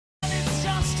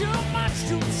wants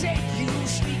to take you,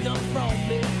 sneak up from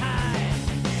behind.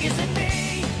 Is it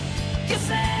me you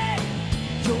say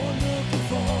you're looking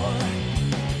for?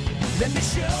 Let me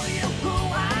show you who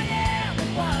I am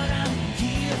and what I'm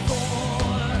here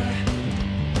for.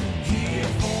 Here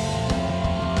for.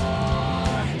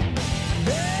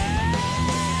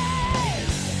 Hey!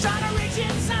 Trying to reach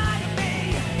inside of me,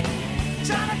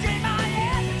 trying to drain my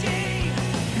energy.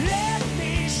 Let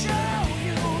me show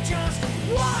you just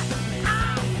what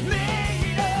I'm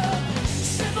made of.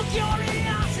 Simple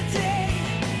curiosity,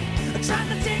 trying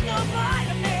to take a bite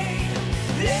of me.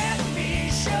 Let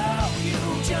me show you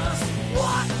just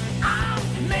what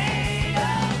I'm made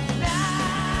of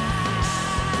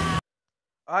now.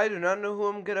 I do not know who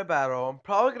I'm gonna battle. I'm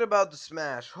probably gonna battle the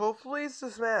Smash. Hopefully it's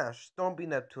the Smash. Don't be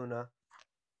Neptuna.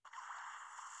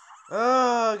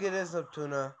 Oh, it is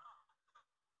Neptuna.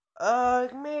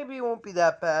 Maybe it won't be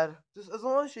that bad. Just as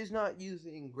long as she's not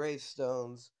using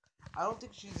gravestones. I don't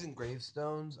think she's using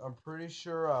gravestones. I'm pretty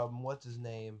sure, what's his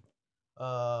name?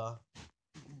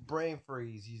 Brain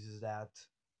Freeze uses that.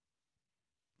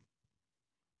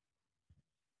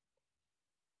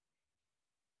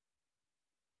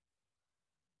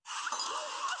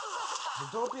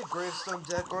 But don't be a gravestone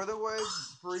deck, or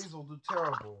otherwise Freeze will do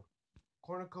terrible.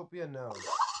 Cornucopia, no.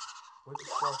 What the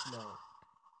fuck, no.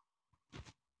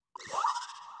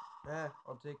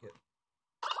 I'll take it.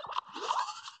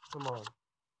 Come on.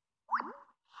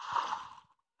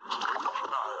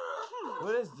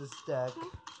 What is this deck?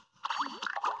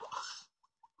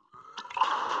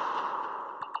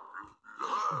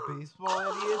 Baseball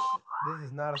idiot? This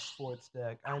is not a sports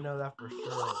deck. I know that for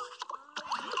sure.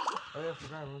 Oh yeah, I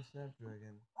forgot I'm on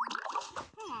Snapdragon.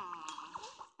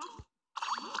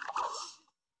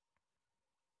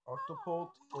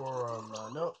 Octopolt or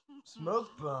no, Smoke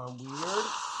Bomb. Weird.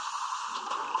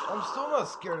 I'm still not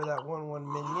scared of that 1/1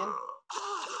 minion.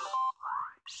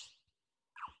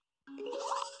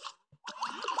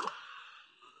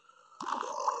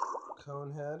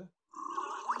 Conehead.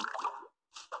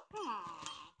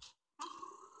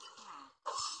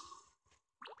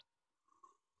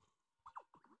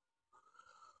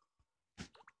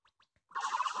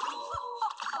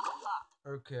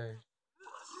 Okay.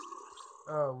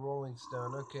 Oh, Rolling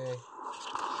Stone. Okay.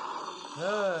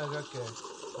 Okay.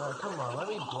 Alright, come on. Let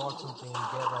me block something and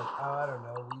get like, oh, I don't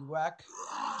know, Weed-Whack?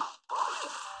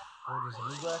 Or just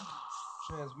Weed-Whack?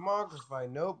 Transmogrify.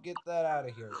 Nope, get that out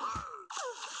of here.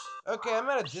 Okay, I'm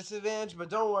at a disadvantage, but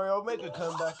don't worry, I'll make a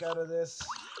comeback out of this.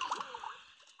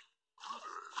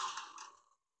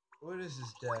 What is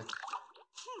this deck?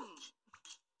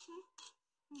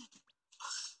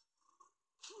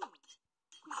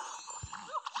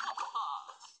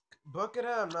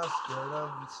 Buckethead I'm not scared of,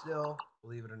 but still,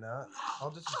 believe it or not, I'll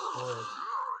just destroy it.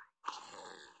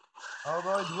 Although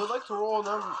I would like to roll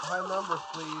high numbers,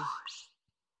 please.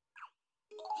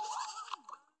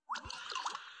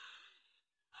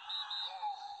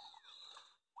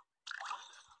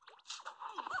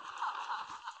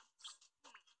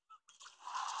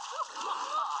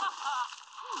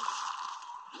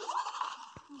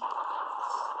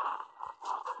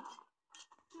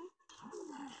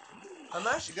 I'm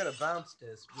actually gonna bounce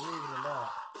this, believe it or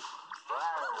not.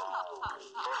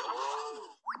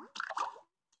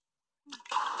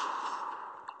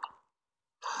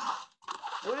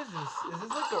 What is this? Is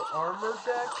this like an armored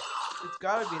deck? It's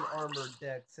gotta be an armored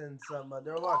deck since there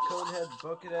are a lot of Coneheads,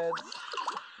 Bucketheads.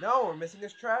 No, we're missing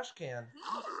his trash can.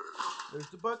 There's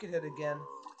the Buckethead again.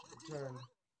 Return.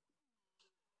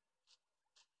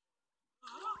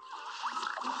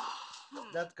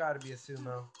 That's gotta be a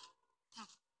sumo.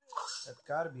 That's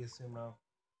gotta be a sumo.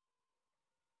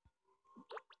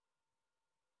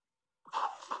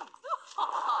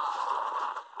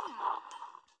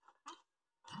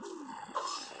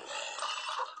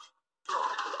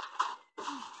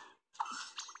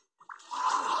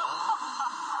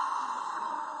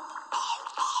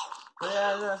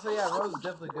 So yeah, Rose is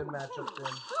definitely a good matchup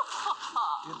then.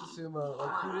 Get the sumo.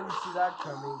 Like, who didn't see that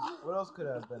coming? What else could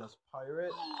have been? A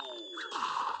pirate?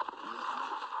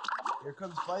 Here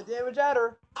comes 5 damage at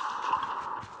her.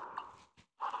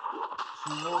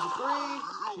 She rolled a 3.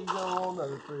 She's gonna roll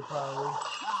another 3 probably.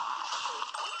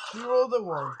 She rolled a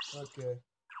 1. Okay.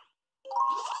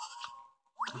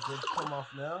 Did this come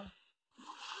off now?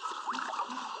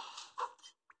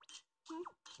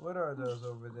 What are those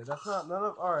over there? That's not none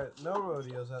of. Alright, no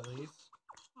rodeos at least.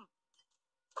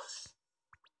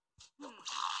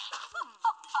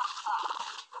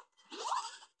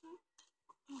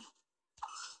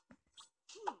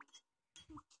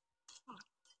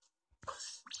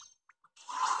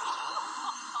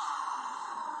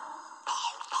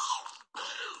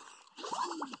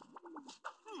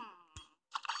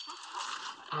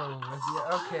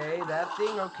 Okay, that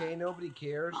thing, okay, nobody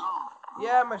cares.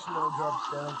 Yeah, my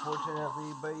snowdrop's dead,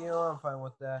 unfortunately, but you know, I'm fine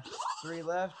with that. 3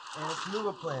 left, and it's move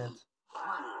a plant.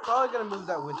 Probably gonna move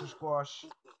that winter squash,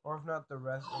 or if not the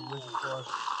rest of winter squash.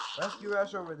 Rescue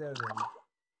Ash over there then.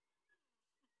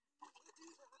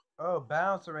 Oh,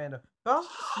 bounce Aranda. Bounce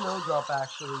the snowdrop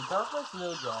actually. Bounce my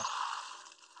snowdrop.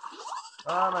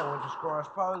 Ah, my winter squash.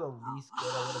 Probably the least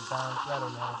good I would have bounced. I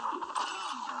don't know.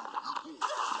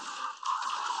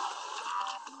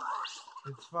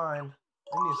 It's fine.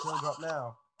 I need a snowdrop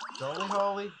now. Dolly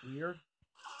Holly? Weird.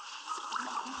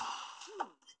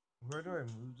 Where do I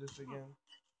move this again?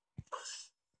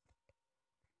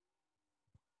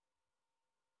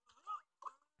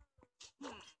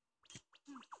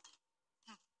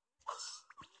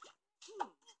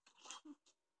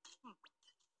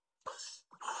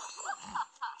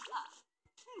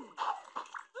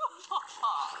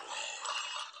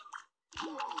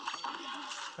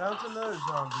 Found another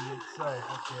zombie itself.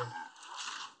 Okay.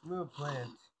 Move plant.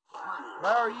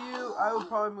 Where are you? I would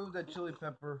probably move that chili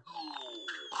pepper.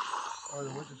 Or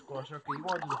the winter squash. Okay, you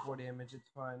want to do the 4 damage. It's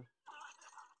fine.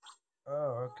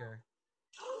 Oh, okay.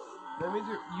 That means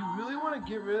you really want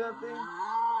to get rid of that thing?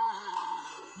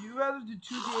 You rather do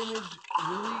 2 damage?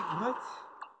 Really? What?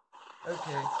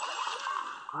 Okay.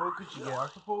 What could you get?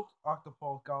 Octopult?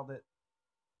 Octopult, called it.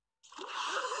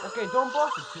 Okay, don't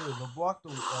block the 2, but block the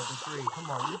 3.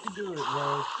 Come on, you can do it,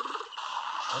 Rose.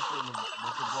 Actually, we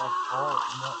can block all.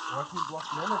 No, why can we block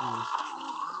none of these?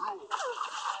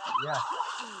 Yeah.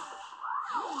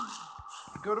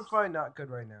 Go to find not good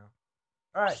right now.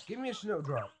 Alright, give me a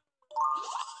snowdrop.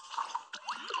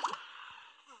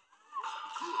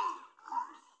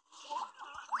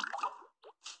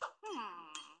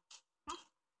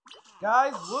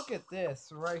 Guys, look at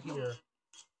this right here.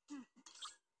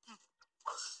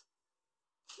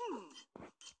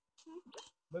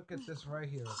 Look at this right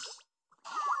here.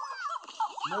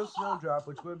 No snowdrop,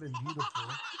 which would have been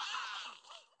beautiful.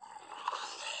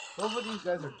 Both of these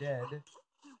guys are dead.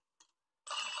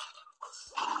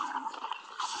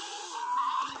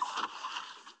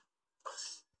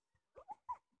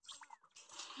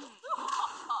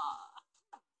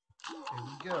 There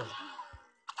we go.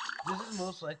 This is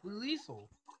most likely lethal.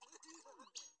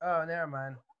 Oh, never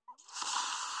mind.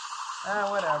 Ah,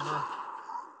 whatever.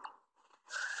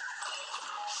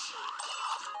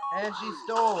 And she's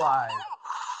still alive.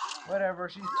 Whatever,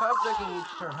 she's top decking each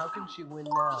turn. How can she win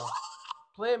now?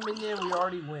 Play a minion, we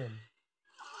already win.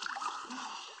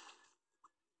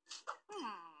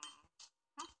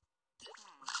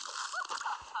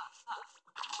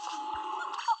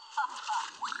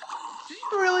 Did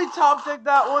you really top deck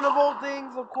that one of all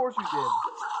things? Of course you did.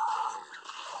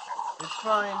 It's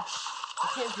fine. I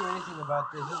can't do anything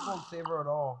about this. This won't save her at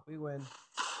all. We win.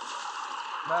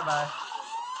 Bye-bye.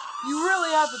 You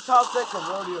really have to top deck a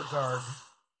rodeo guard.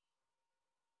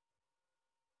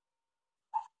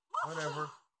 Whatever.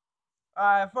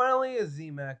 Alright, finally a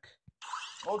Z-mech.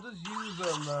 I'll just use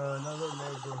another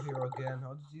Negro hero again.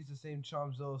 I'll just use the same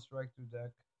Chomzilla strike through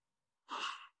deck.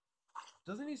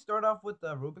 Doesn't he start off with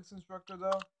the Rubik's Instructor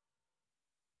though?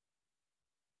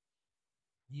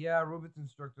 Yeah, Rubik's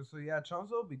Instructor. So yeah,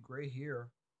 Chomzilla would be great here.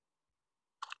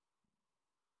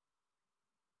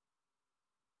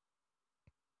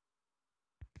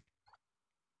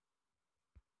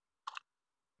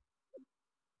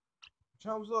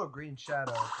 Chomzilla Green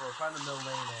Shadow. So find the middle lane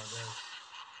on this.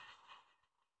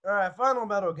 Alright, final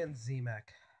battle against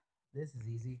Z-mech. This is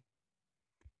easy.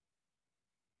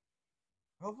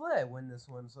 Hopefully I win this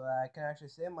one so that I can actually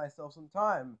save myself some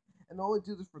time and only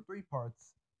do this for 3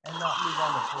 parts and not move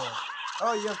on to 4.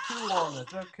 Oh, you have 2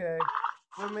 walnuts. Okay.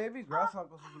 So maybe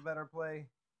Grasshoppers is a better play.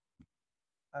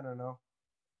 I don't know.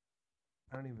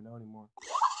 I don't even know anymore.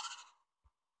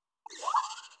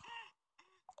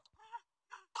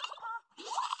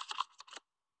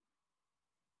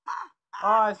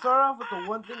 I started off with the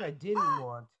one thing I didn't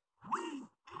want.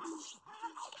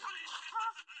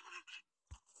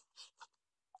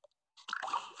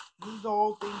 These are the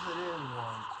whole things I didn't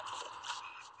want.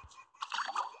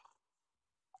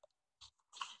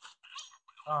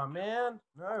 Oh man,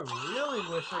 I really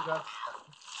wish I got...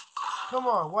 Come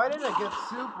on, why didn't I get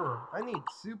super? I need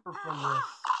super from this.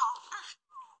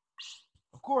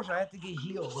 Of course, I have to get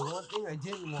healed. The one thing I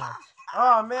didn't want.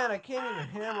 Oh man, I can't even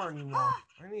hammer anymore.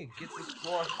 I need to get this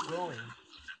squash going.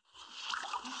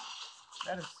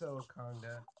 That is so a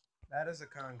conga. That is a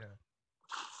conga.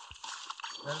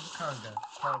 That is a conga.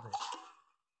 Called it.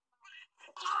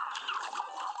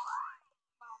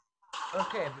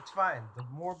 Okay, it's fine. The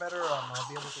more better I'll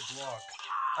be able to block.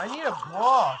 I need a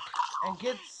block and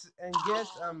get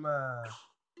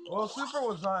Well, Super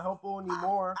was not helpful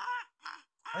anymore.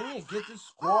 I need to get this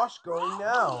squash going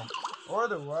now. Or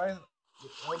otherwise,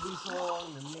 it'll be so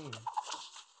long to me.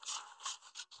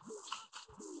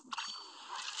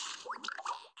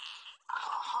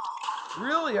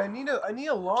 Really, I need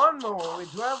a lawnmower.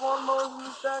 Wait, do I have lawnmowers in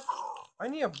this deck? I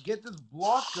need to get this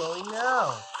block going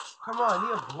now. Come on, I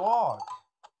need a block.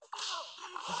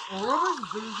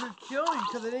 Rubik's should kill me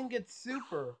because I didn't get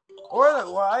super. Or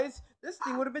otherwise, this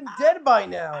thing would have been dead by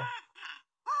now.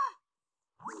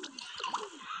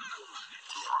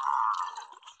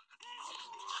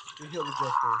 We killed the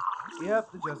Jester.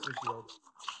 Yep, the Jester shield.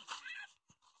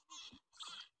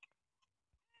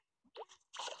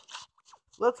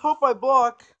 Let's hope I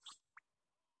block.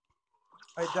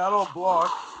 I doubt I'll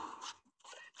block.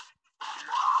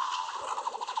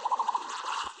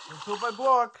 Let's hope I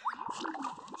block.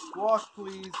 Block,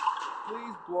 please.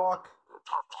 Please block.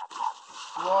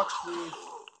 Block, please.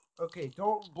 Okay,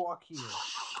 don't block here.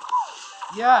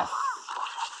 Yes!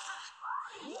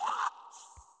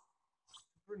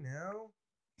 For now,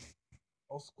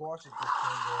 I'll squash it this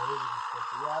time, though.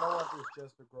 Yeah, I don't want this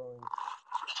Jester growing.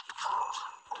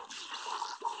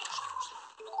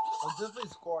 I'll definitely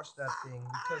squash that thing,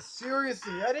 because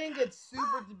seriously, I didn't get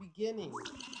super at the beginning.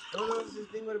 Otherwise, this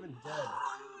thing would have been dead.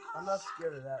 I'm not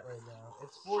scared of that right now.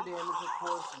 It's 4 damage, of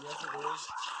course, yes it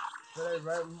is.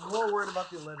 But I'm more worried about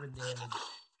the 11 damage.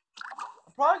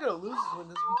 I'm probably going to lose this one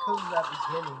just because of that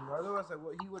beginning. Otherwise,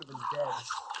 he would have been dead.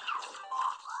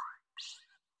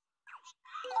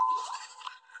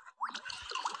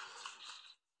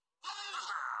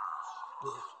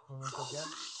 Again?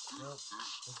 Nope,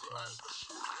 it's fine.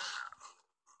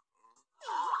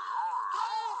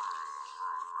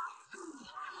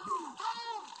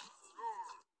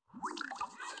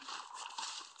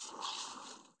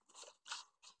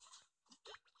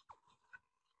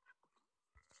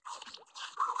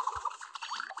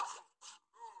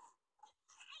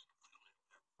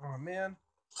 Oh man,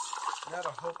 now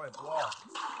I hope I block.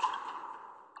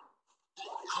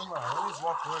 Come on, let me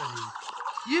block one of these.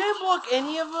 You didn't block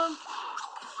any of them?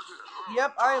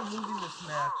 Yep, I am losing this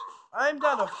match. I'm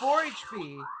down to 4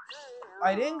 HP.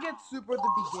 I didn't get super at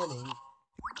the beginning.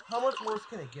 How much worse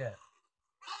can it get?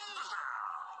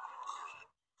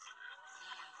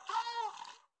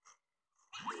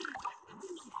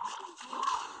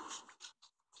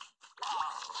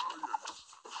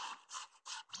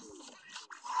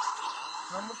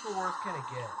 How much worse can it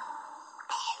get?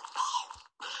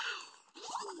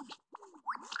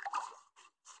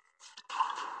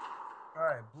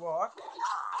 Alright, block.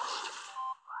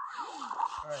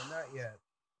 Alright, not yet.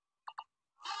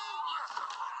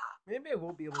 Maybe I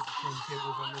will be able to turn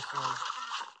tables on this one.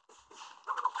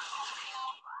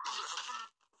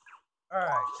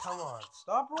 Alright, come on.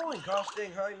 Stop rolling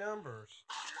costing high numbers.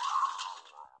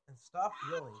 And stop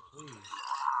yelling, please.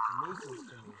 It's a nuisance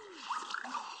to me.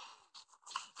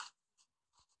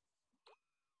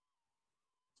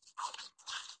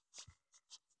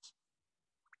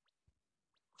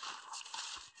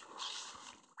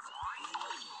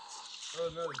 Oh,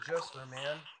 another Jester,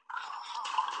 man.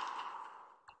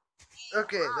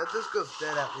 Okay, that just goes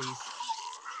dead at least.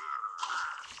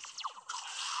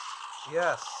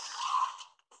 Yes.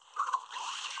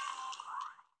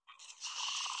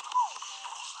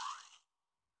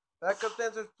 Backup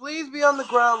dancers, please be on the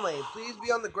ground lane. Please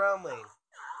be on the ground lane.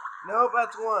 Nope,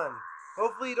 that's one.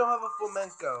 Hopefully you don't have a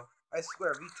flamenco. I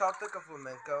swear, if you top deck a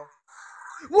flamenco.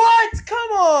 What?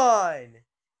 Come on!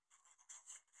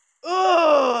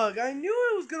 Ugh! I knew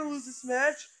I was gonna lose this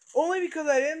match. Only because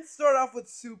I didn't start off with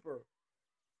super.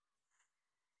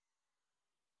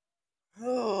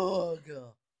 Ugh.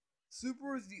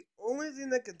 Super is the only thing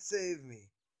that could save me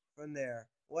from there.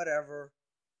 Whatever.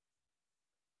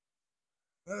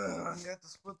 I'm gonna have to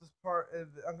split this part.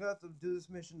 I'm gonna have to do this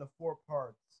mission to 4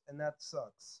 parts, and that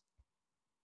sucks.